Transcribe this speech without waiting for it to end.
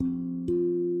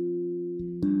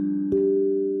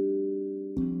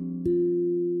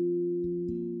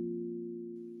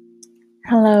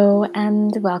Hello,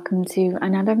 and welcome to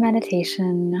another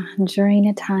meditation during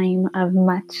a time of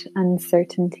much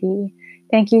uncertainty.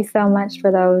 Thank you so much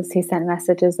for those who sent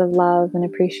messages of love and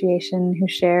appreciation, who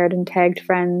shared and tagged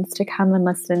friends to come and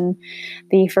listen.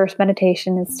 The first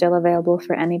meditation is still available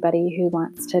for anybody who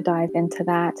wants to dive into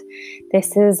that.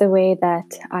 This is a way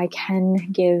that I can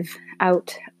give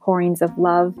out pourings of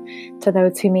love to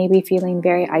those who may be feeling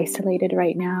very isolated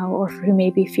right now, or who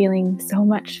may be feeling so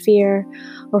much fear,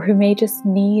 or who may just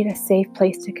need a safe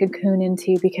place to cocoon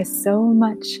into, because so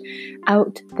much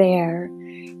out there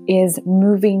is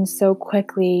moving so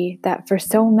quickly that for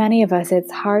so many of us,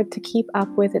 it's hard to keep up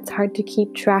with, it's hard to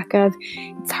keep track of,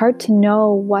 it's hard to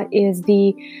know what is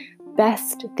the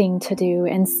best thing to do.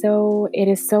 And so it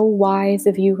is so wise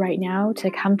of you right now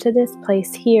to come to this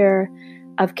place here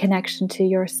of connection to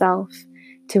yourself,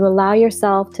 to allow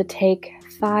yourself to take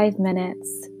 5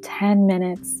 minutes, 10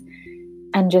 minutes,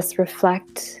 and just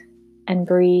reflect and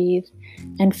breathe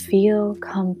and feel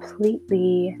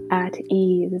completely at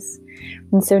ease.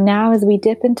 And so now, as we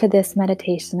dip into this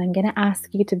meditation, I'm going to ask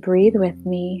you to breathe with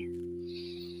me.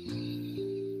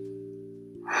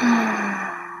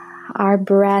 Our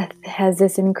breath has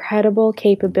this incredible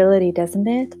capability, doesn't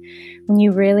it? When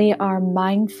you really are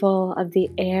mindful of the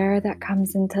air that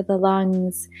comes into the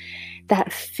lungs,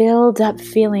 that filled up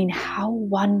feeling, how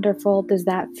wonderful does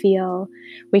that feel?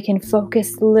 We can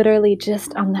focus literally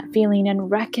just on that feeling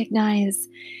and recognize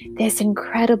this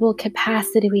incredible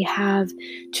capacity we have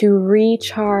to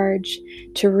recharge,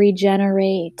 to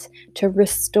regenerate, to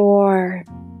restore,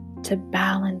 to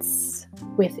balance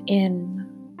within.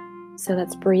 So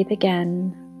let's breathe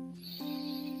again.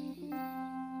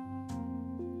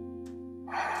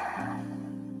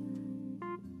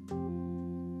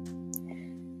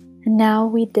 And now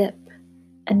we dip,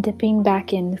 and dipping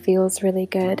back in feels really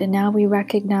good. And now we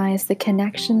recognize the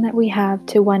connection that we have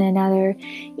to one another,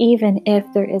 even if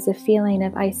there is a feeling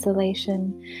of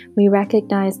isolation. We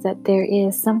recognize that there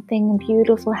is something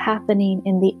beautiful happening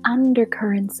in the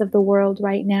undercurrents of the world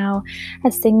right now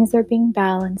as things are being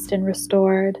balanced and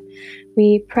restored.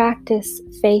 We practice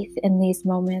faith in these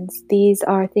moments. These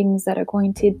are things that are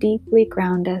going to deeply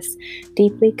ground us,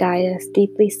 deeply guide us,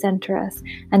 deeply center us.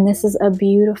 And this is a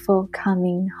beautiful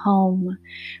coming home.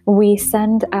 We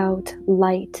send out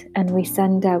light and we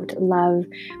send out love.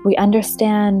 We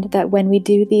understand that when we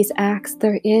do these acts,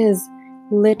 there is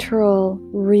literal,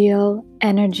 real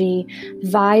energy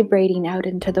vibrating out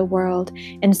into the world.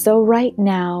 And so right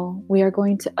now, we are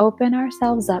going to open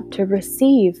ourselves up to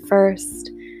receive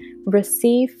first.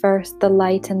 Receive first the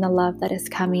light and the love that is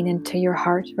coming into your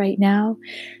heart right now.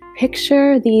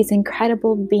 Picture these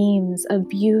incredible beams of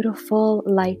beautiful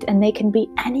light, and they can be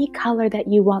any color that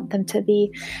you want them to be.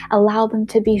 Allow them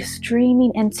to be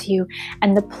streaming into you,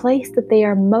 and the place that they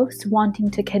are most wanting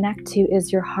to connect to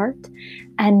is your heart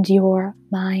and your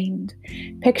mind.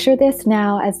 Picture this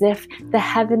now as if the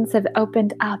heavens have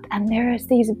opened up and there is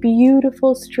these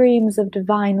beautiful streams of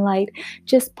divine light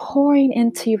just pouring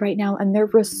into you right now, and they're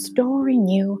restoring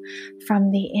you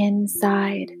from the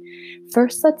inside.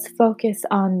 First, let's focus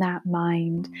on that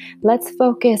mind. Let's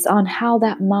focus on how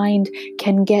that mind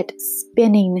can get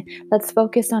spinning. Let's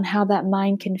focus on how that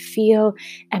mind can feel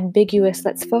ambiguous.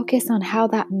 Let's focus on how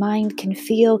that mind can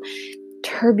feel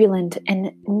turbulent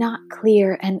and not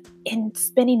clear and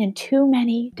spinning in too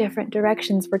many different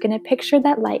directions. We're going to picture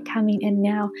that light coming in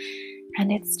now,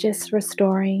 and it's just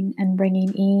restoring and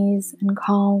bringing ease and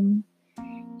calm.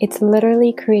 It's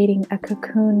literally creating a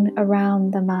cocoon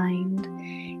around the mind.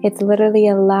 It's literally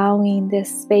allowing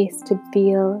this space to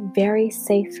feel very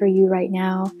safe for you right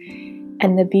now.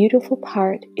 And the beautiful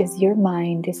part is your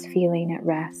mind is feeling at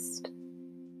rest.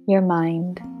 Your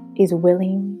mind is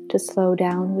willing to slow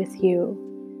down with you.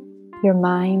 Your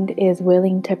mind is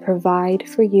willing to provide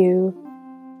for you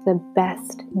the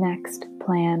best next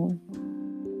plan.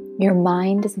 Your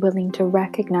mind is willing to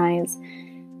recognize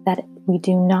that we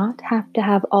do not have to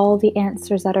have all the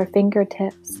answers at our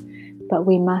fingertips, but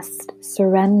we must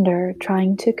surrender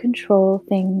trying to control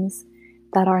things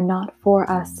that are not for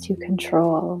us to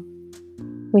control.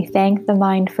 We thank the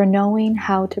mind for knowing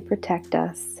how to protect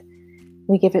us.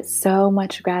 We give it so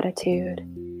much gratitude.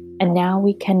 And now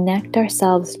we connect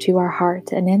ourselves to our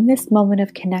heart. And in this moment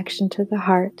of connection to the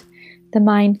heart, the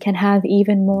mind can have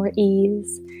even more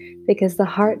ease, because the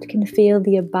heart can feel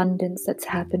the abundance that's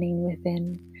happening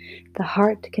within. The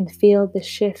heart can feel the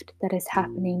shift that is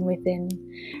happening within.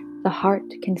 The heart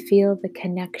can feel the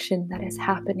connection that is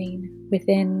happening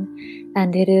within,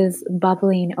 and it is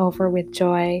bubbling over with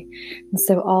joy. And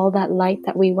so all that light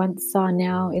that we once saw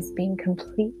now is being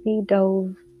completely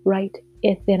dove right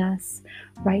within us,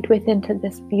 right within to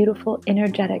this beautiful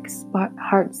energetic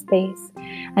heart space.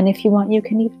 And if you want, you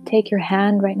can even take your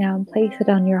hand right now and place it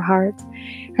on your heart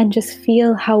and just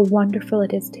feel how wonderful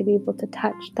it is to be able to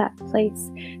touch that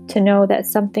place, to know that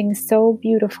something so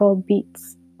beautiful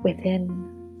beats within.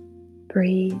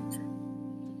 Breathe.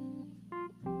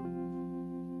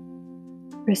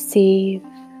 Receive.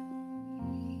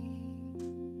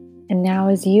 And now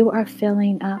as you are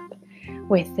filling up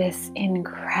with this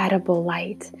incredible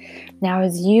light, now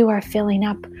as you are filling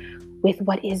up with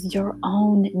what is your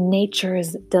own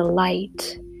nature's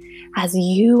delight, as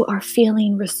you are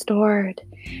feeling restored,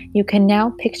 you can now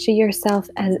picture yourself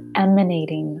as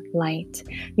emanating light.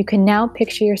 You can now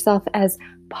picture yourself as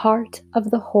part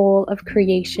of the whole of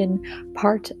creation,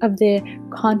 part of the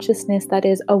consciousness that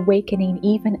is awakening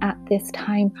even at this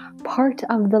time, part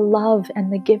of the love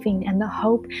and the giving and the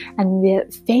hope and the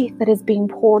faith that is being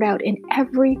poured out in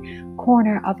every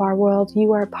corner of our world.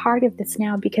 You are part of this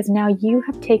now because now you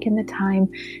have taken the time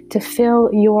to fill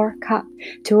your cup,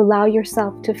 to allow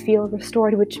yourself to feel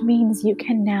restored, which means you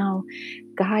can now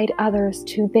guide others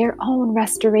to their own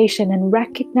restoration and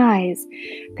recognize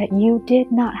that you did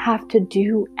not have to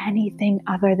do anything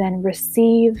other than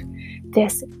receive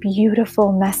this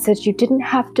beautiful message. You didn't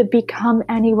have to become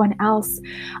anyone else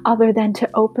other than to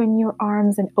open your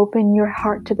arms and open your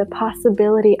heart to the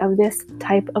possibility of this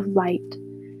type of light.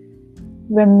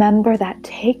 Remember that.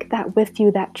 Take that with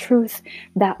you, that truth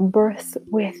that births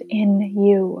within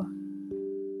you.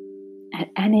 At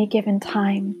any given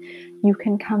time, you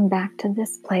can come back to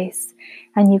this place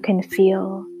and you can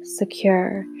feel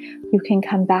secure. You can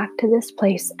come back to this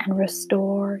place and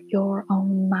restore your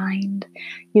own mind.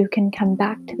 You can come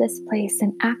back to this place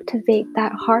and activate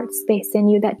that heart space in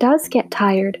you that does get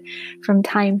tired from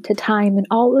time to time. And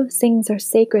all those things are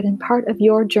sacred and part of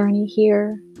your journey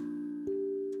here.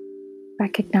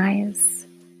 Recognize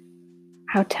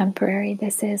how temporary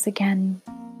this is again.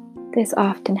 This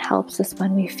often helps us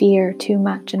when we fear too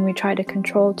much and we try to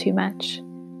control too much.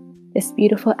 This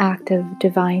beautiful act of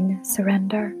divine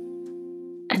surrender.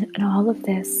 And in all of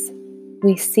this,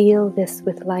 we seal this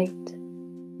with light,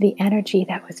 the energy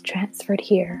that was transferred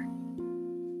here.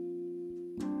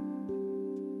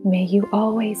 May you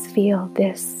always feel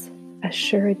this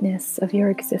assuredness of your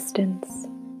existence.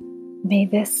 May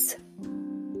this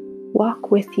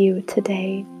walk with you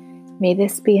today. May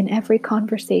this be in every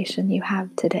conversation you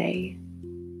have today.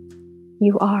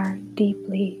 You are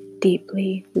deeply,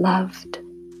 deeply loved.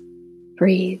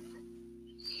 Breathe.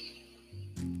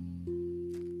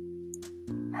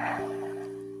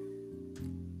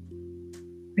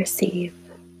 Receive.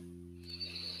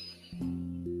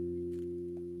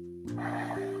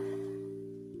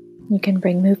 You can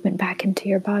bring movement back into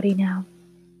your body now.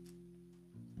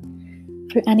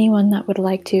 For anyone that would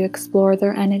like to explore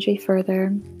their energy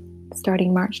further,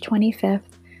 starting March 25th,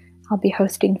 I'll be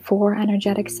hosting 4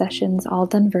 energetic sessions, all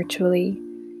done virtually.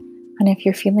 And if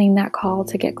you're feeling that call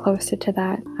to get closer to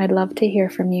that, I'd love to hear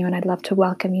from you and I'd love to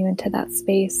welcome you into that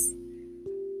space.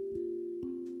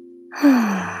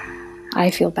 I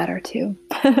feel better too.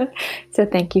 So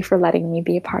thank you for letting me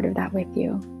be a part of that with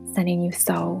you. Sending you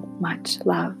so much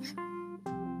love.